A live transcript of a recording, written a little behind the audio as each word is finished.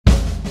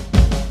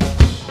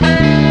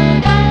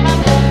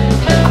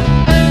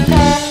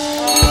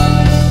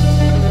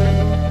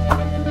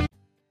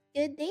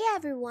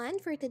everyone!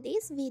 For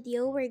today's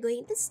video, we're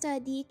going to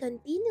study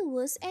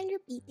continuous and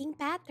repeating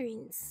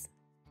patterns.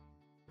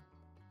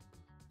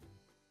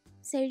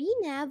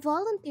 Serena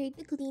volunteered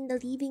to clean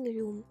the living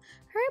room.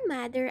 Her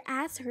mother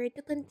asked her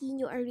to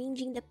continue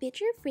arranging the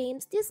picture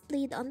frames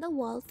displayed on the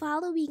wall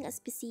following a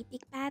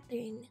specific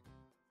pattern.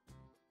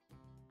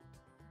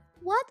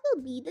 What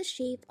will be the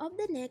shape of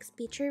the next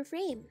picture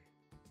frame?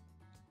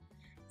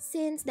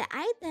 Since the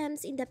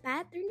items in the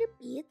pattern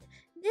repeat,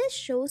 this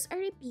shows a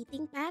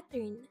repeating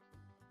pattern.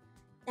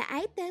 The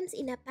items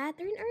in a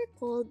pattern are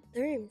called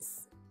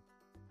terms.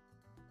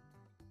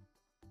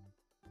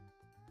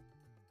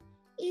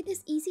 It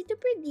is easy to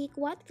predict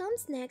what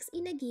comes next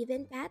in a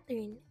given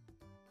pattern.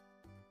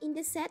 In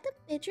the set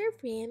of picture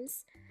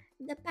frames,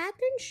 the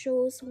pattern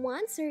shows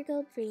one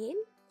circle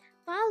frame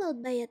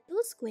followed by a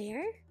two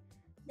square,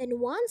 then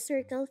one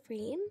circle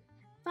frame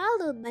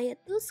followed by a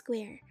two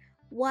square.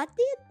 What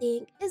do you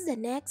think is the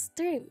next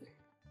term?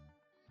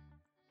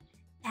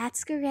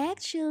 That's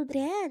correct,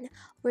 children.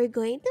 We're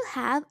going to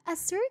have a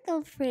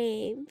circle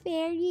frame.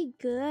 Very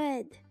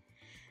good.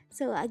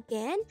 So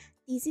again,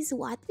 this is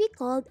what we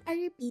call a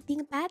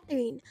repeating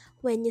pattern.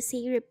 When you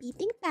say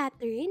repeating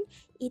pattern,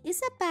 it is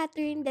a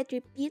pattern that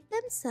repeat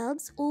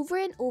themselves over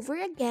and over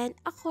again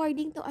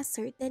according to a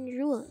certain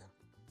rule.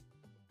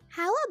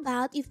 How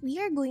about if we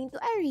are going to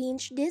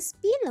arrange these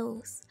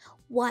pillows?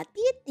 What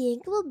do you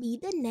think will be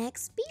the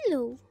next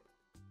pillow?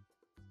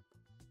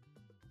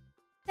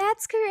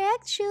 That's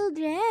correct,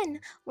 children.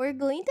 We're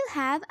going to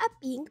have a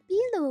pink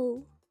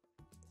pillow.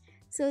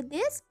 So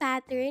this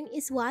pattern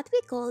is what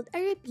we call a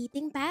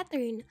repeating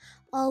pattern.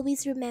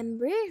 Always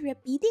remember,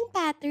 repeating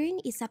pattern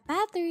is a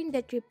pattern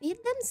that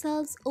repeat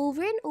themselves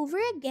over and over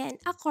again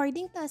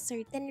according to a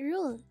certain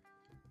rule.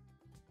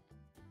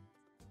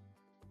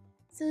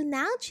 So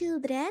now,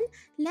 children,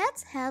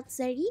 let's help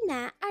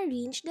Zarina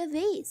arrange the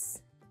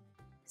vase.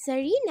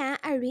 Zarina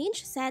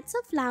arranged sets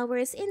of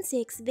flowers in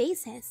 6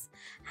 vases.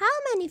 How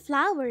many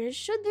flowers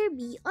should there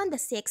be on the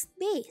 6th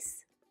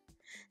vase?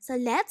 So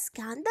let's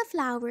count the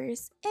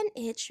flowers in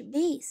each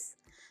vase.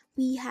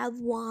 We have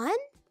 1.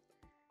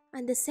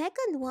 On the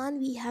second one,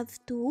 we have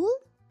 2,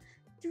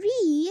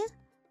 3,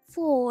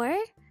 4,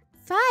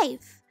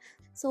 5.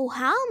 So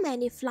how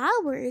many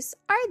flowers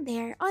are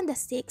there on the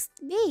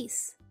 6th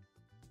vase?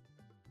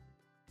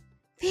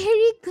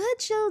 Very good,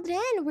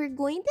 children. We're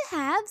going to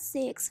have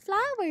 6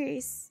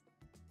 flowers.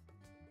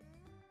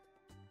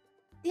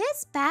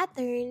 This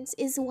patterns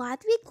is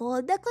what we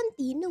call the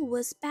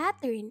continuous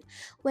pattern.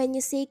 When you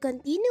say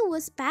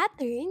continuous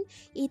pattern,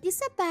 it is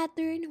a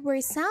pattern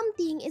where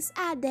something is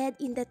added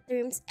in the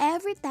terms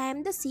every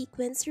time the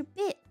sequence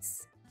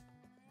repeats.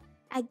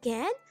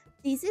 Again,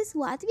 this is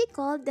what we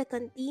call the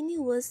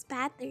continuous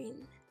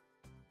pattern.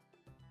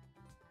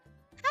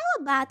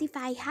 How about if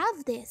I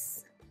have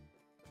this?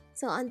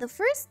 So on the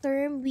first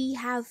term, we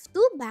have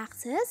 2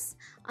 boxes.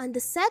 On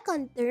the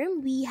second term,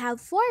 we have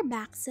 4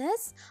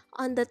 boxes.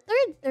 On the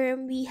third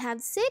term, we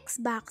have 6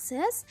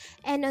 boxes.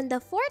 And on the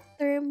fourth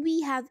term,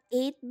 we have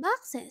 8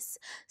 boxes.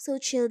 So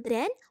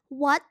children,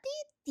 what do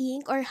you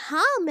think or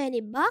how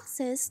many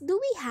boxes do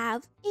we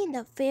have in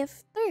the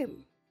 5th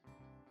term?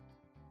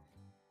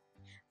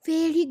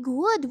 Very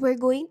good. We're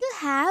going to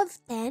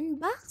have 10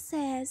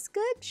 boxes.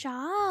 Good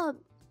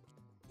job.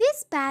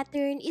 This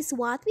pattern is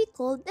what we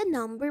call the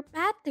number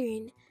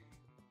pattern.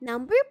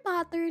 Number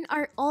patterns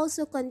are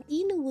also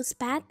continuous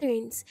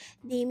patterns.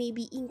 They may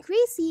be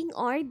increasing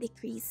or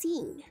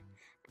decreasing.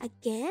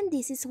 Again,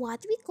 this is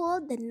what we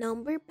call the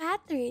number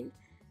pattern.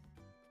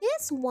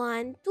 This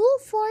 1, 2,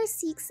 4,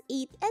 6,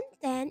 8, and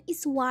 10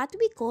 is what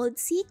we call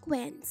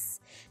sequence.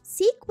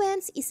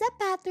 Sequence is a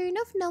pattern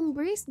of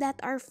numbers that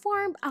are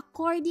formed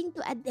according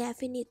to a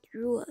definite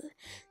rule.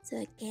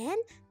 So again,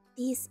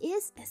 this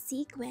is a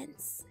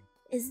sequence.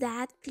 Is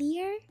that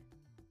clear?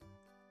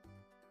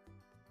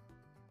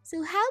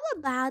 So how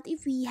about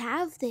if we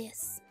have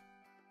this?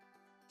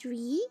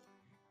 3,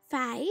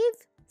 5,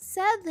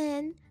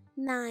 7,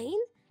 9,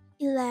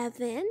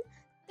 11,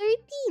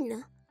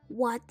 13.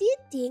 What do you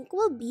think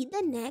will be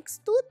the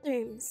next 2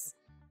 terms?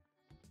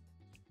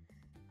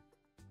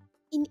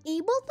 In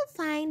able to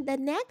find the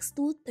next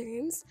 2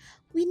 terms,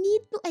 we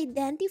need to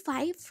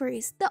identify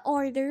first the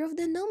order of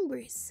the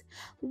numbers.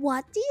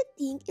 What do you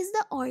think is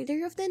the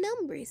order of the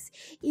numbers?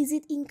 Is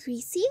it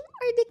increasing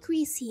or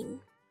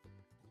decreasing?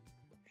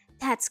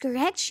 That's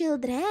correct,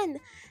 children.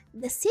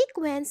 The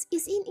sequence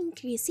is in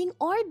increasing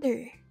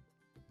order.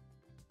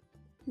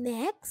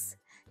 Next,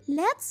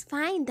 let's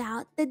find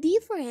out the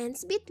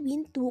difference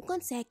between 2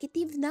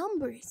 consecutive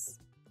numbers.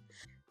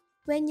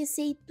 When you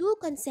say 2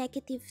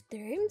 consecutive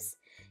terms,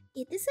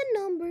 it is the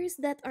numbers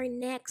that are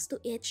next to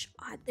each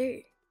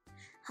other.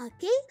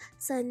 Okay,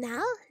 so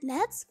now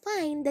let's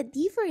find the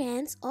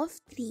difference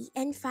of 3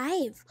 and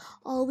 5.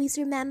 Always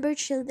remember,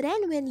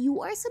 children, when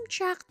you are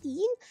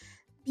subtracting,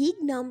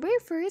 big number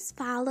first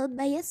followed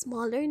by a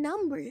smaller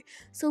number.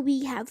 So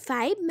we have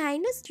 5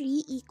 minus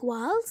 3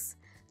 equals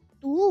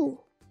 2.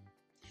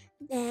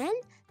 Then,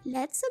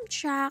 let's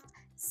subtract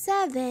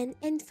 7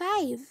 and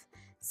 5.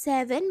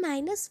 7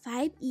 minus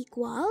 5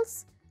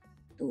 equals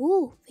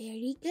 2.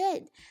 Very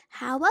good.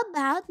 How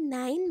about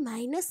 9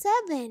 minus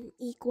 7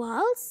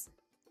 equals?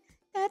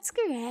 That's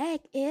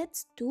correct.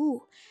 It's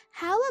 2.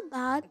 How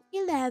about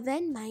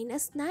 11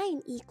 minus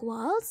 9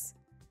 equals?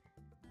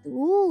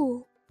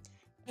 2.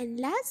 And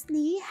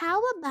lastly, how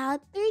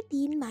about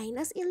 13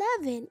 minus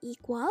 11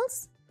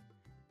 equals?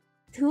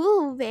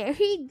 2.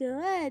 Very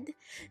good.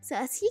 So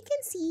as you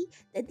can see,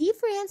 the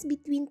difference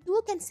between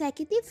two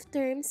consecutive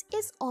terms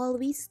is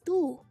always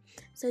 2.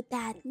 So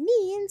that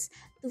means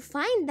to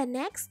find the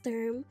next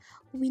term,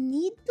 we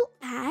need to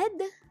add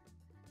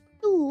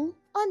 2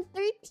 on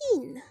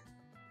 13.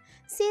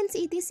 Since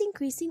it is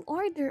increasing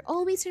order,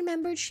 always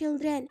remember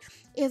children,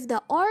 if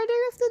the order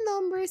of the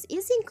numbers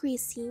is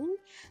increasing,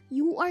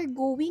 you are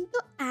going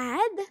to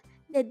add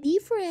the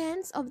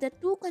difference of the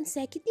two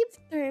consecutive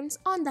terms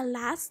on the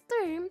last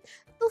term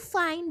to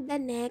find the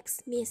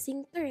next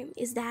missing term.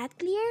 Is that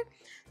clear?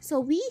 So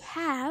we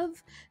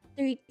have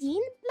 13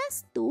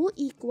 plus 2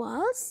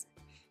 equals,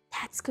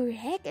 that's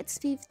correct, it's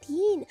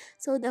 15.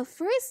 So the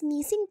first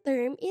missing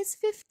term is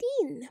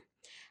 15.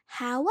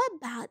 How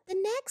about the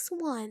next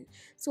one?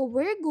 So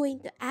we're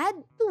going to add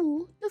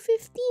 2 to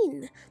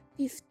 15.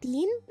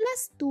 15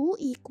 plus 2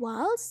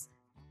 equals?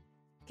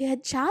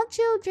 Good job,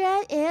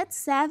 children. It's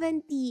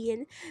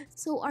 17.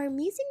 So our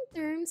missing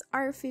terms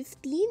are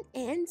 15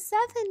 and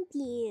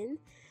 17.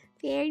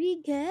 Very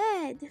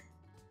good.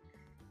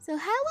 So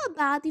how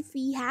about if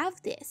we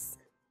have this?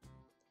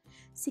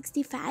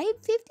 65,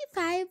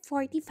 55,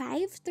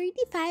 45,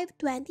 35,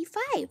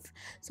 25.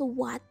 So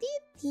what do you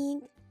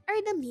think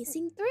are the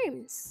missing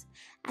terms?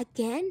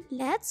 Again,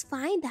 let's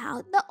find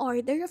out the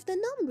order of the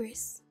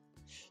numbers.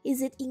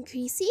 Is it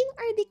increasing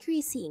or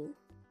decreasing?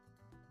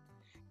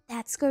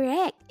 That's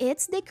correct,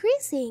 it's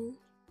decreasing.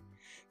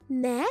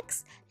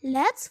 Next,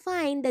 let's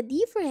find the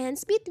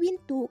difference between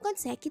two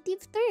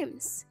consecutive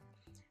terms.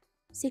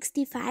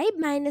 65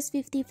 minus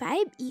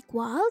 55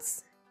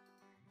 equals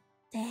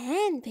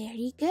 10.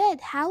 Very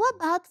good. How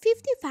about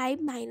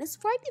 55 minus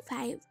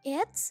 45?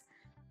 It's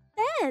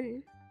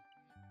 10.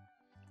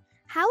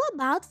 How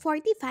about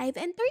 45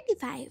 and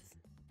 35?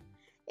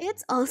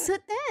 It's also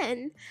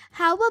 10.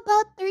 How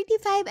about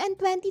 35 and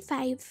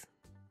 25?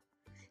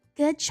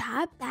 Good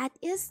job, that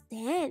is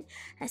 10.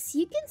 As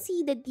you can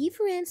see, the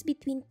difference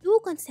between two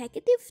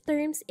consecutive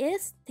terms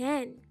is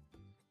 10.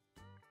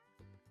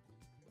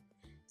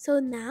 So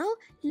now,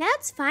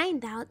 let's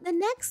find out the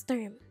next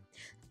term.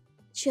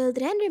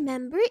 Children,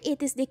 remember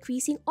it is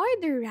decreasing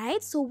order,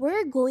 right? So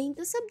we're going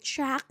to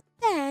subtract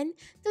 10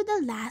 to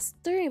the last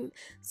term.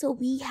 So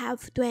we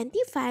have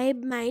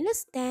 25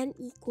 minus 10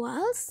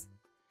 equals?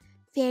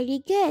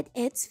 Very good,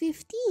 it's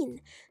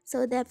 15.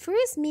 So the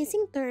first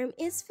missing term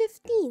is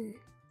 15.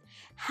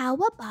 How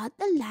about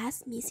the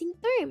last missing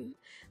term?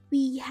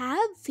 We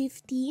have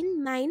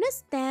 15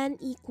 minus 10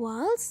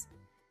 equals?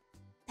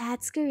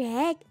 That's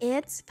correct,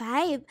 it's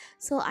 5.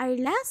 So our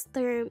last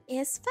term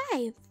is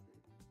 5.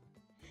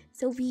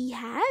 So we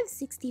have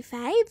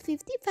 65,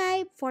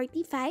 55,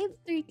 45,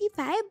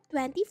 35,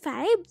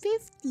 25,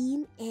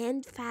 15,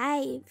 and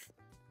 5.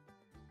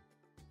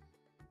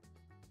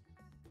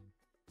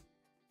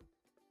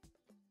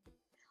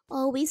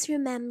 Always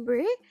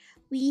remember,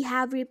 we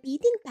have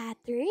repeating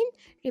pattern.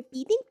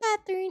 Repeating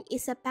pattern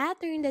is a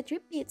pattern that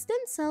repeats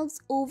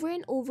themselves over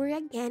and over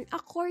again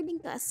according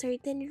to a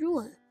certain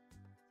rule.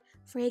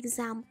 For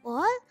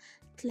example,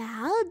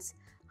 clouds,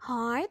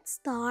 heart,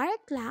 star,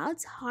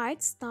 clouds,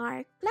 heart,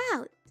 star,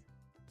 cloud.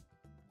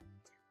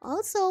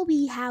 Also,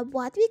 we have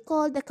what we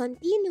call the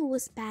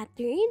continuous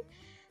pattern.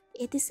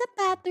 It is a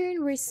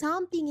pattern where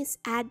something is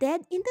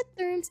added in the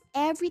terms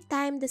every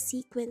time the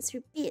sequence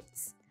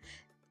repeats.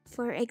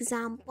 For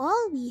example,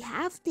 we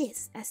have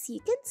this. As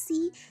you can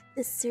see,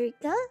 the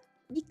circle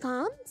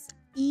becomes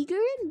bigger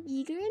and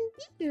bigger and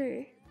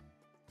bigger.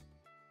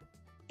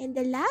 And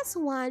the last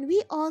one,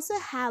 we also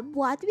have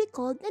what we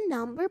call the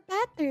number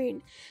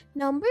pattern.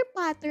 Number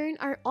pattern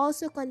are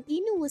also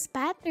continuous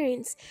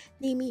patterns.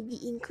 They may be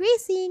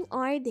increasing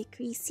or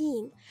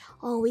decreasing.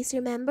 Always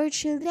remember,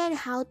 children,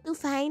 how to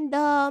find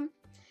the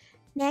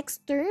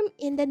next term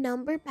in the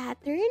number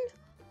pattern.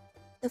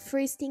 The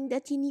first thing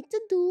that you need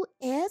to do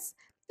is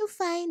to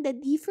find the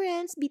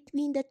difference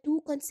between the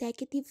two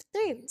consecutive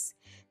terms.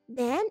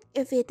 Then,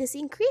 if it is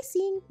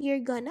increasing, you're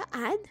gonna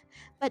add.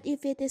 But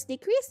if it is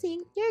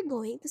decreasing, you're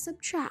going to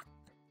subtract.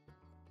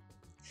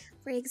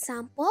 For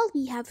example,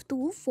 we have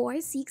 2,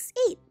 4, 6,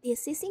 8.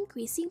 This is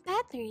increasing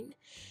pattern.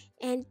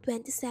 And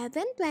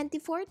 27,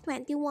 24,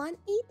 21,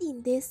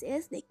 18. This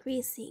is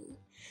decreasing.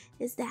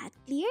 Is that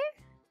clear?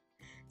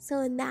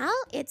 So now,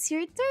 it's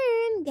your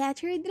turn.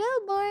 Get your drill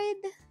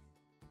board.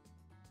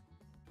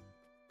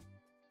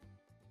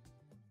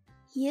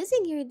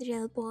 Using your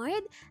drill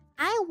board,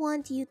 I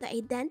want you to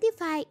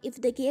identify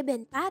if the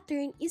given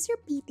pattern is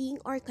repeating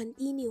or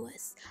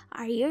continuous.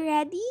 Are you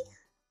ready?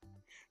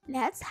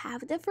 Let's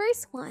have the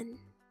first one.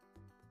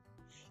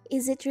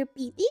 Is it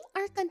repeating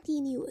or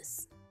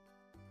continuous?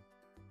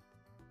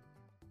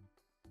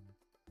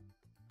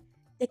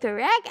 The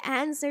correct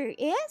answer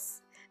is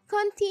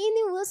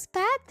continuous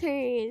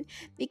pattern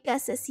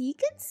because as you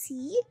can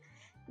see,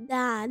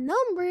 the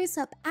numbers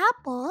of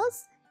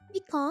apples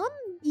become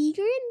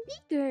bigger and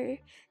bigger.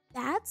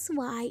 That's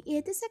why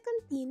it is a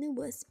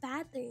continuous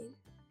pattern.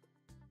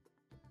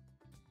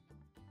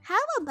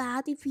 How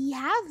about if we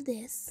have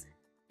this?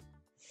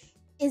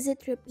 Is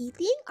it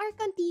repeating or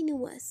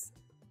continuous?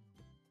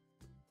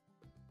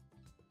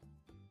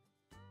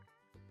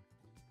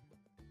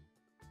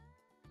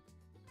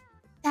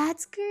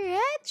 That's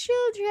correct,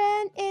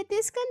 children. It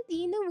is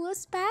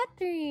continuous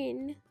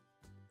pattern.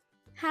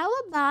 How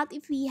about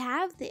if we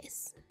have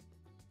this?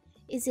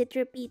 Is it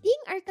repeating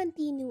or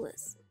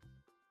continuous?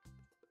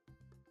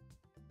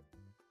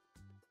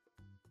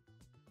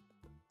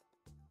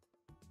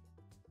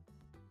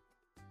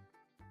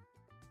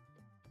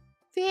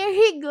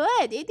 Very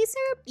good. It is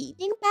a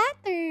repeating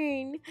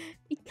pattern.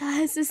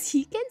 Because as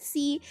you can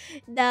see,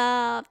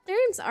 the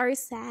terms are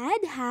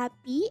sad,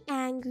 happy,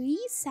 angry,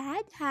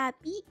 sad,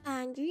 happy,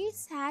 angry,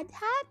 sad,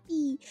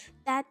 happy.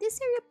 That is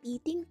a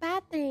repeating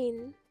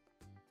pattern.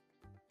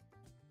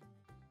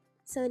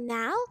 So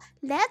now,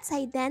 let's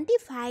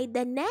identify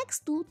the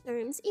next two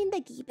terms in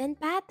the given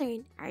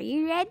pattern. Are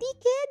you ready,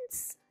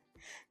 kids?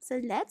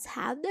 So let's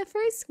have the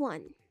first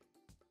one.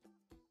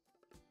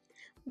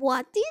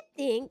 What do you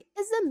think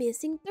is the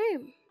missing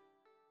term?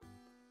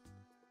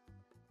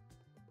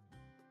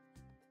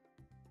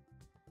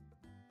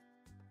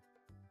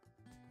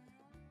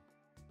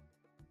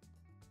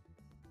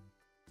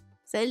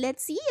 So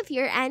let's see if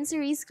your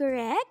answer is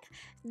correct.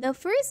 The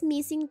first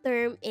missing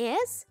term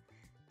is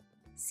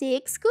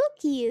 6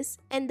 cookies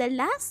and the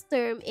last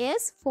term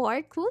is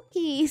 4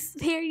 cookies.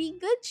 Very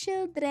good,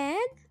 children.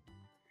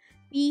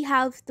 We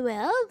have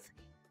 12,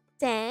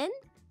 10,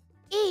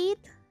 8,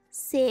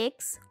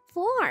 6,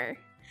 4.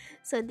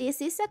 So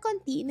this is a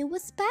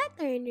continuous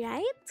pattern,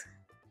 right?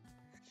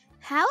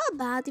 How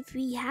about if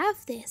we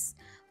have this?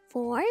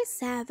 4,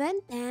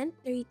 7, 10,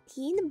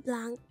 13,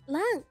 blank,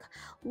 blank.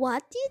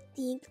 What do you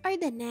think are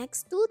the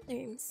next two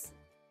terms?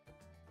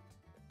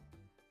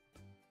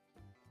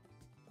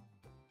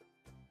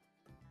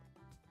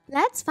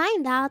 Let's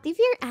find out if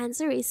your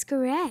answer is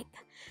correct.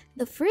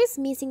 The first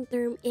missing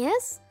term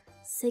is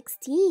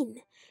 16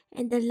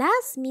 and the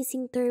last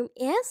missing term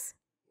is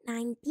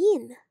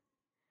 19.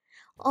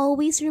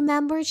 Always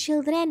remember,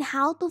 children,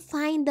 how to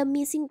find the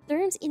missing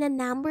terms in a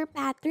number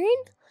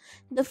pattern.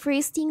 The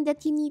first thing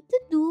that you need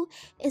to do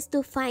is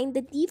to find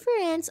the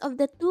difference of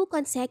the two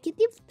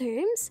consecutive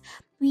terms.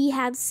 We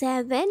have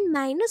 7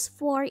 minus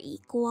 4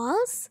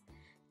 equals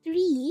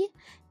 3.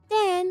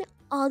 Then,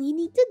 all you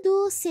need to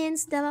do,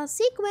 since the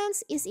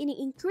sequence is in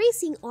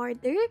increasing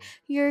order,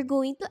 you're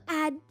going to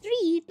add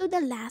 3 to the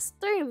last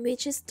term,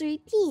 which is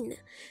 13.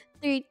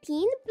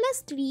 13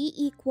 plus 3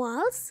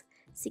 equals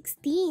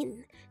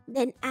 16.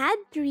 Then add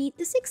 3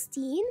 to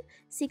 16.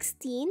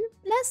 16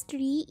 plus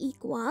 3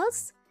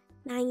 equals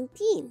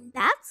 19.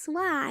 That's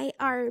why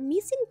our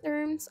missing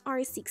terms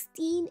are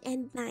 16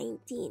 and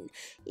 19.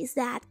 Is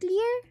that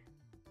clear?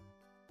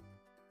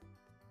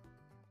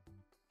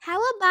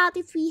 How about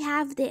if we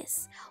have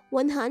this?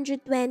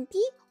 120,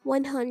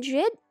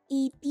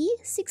 180,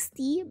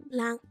 60,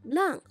 blank,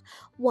 blank.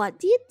 What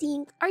do you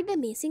think are the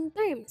missing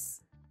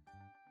terms?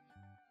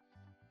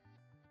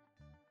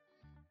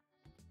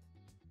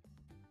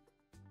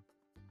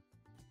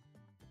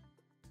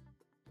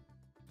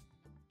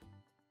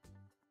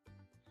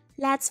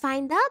 Let's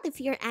find out if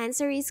your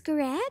answer is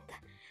correct.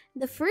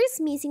 The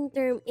first missing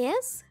term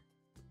is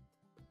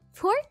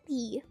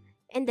 40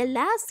 and the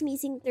last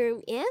missing term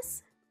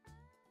is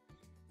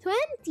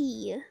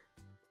 20.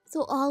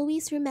 So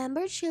always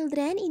remember,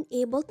 children, in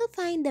able to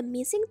find the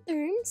missing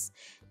terms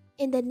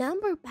in the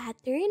number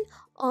pattern,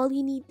 all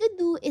you need to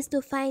do is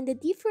to find the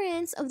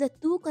difference of the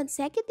two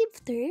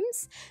consecutive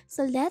terms.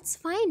 So let's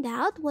find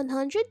out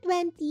 120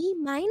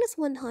 minus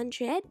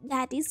 100,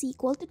 that is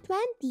equal to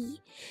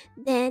 20.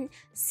 Then,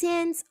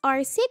 since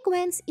our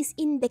sequence is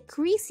in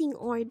decreasing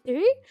order,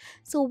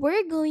 so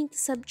we're going to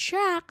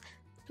subtract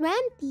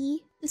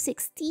 20 to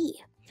 60.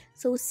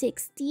 So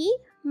 60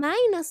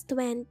 minus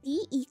 20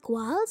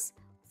 equals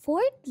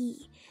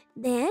 40.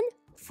 Then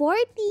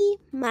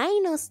 40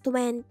 minus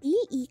 20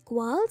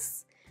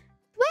 equals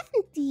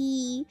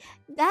 20.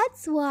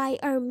 That's why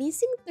our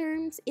missing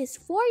terms is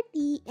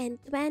 40 and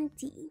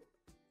 20.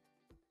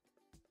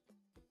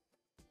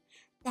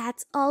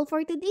 That's all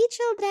for today,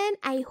 children.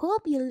 I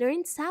hope you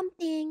learned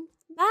something.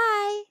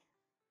 Bye!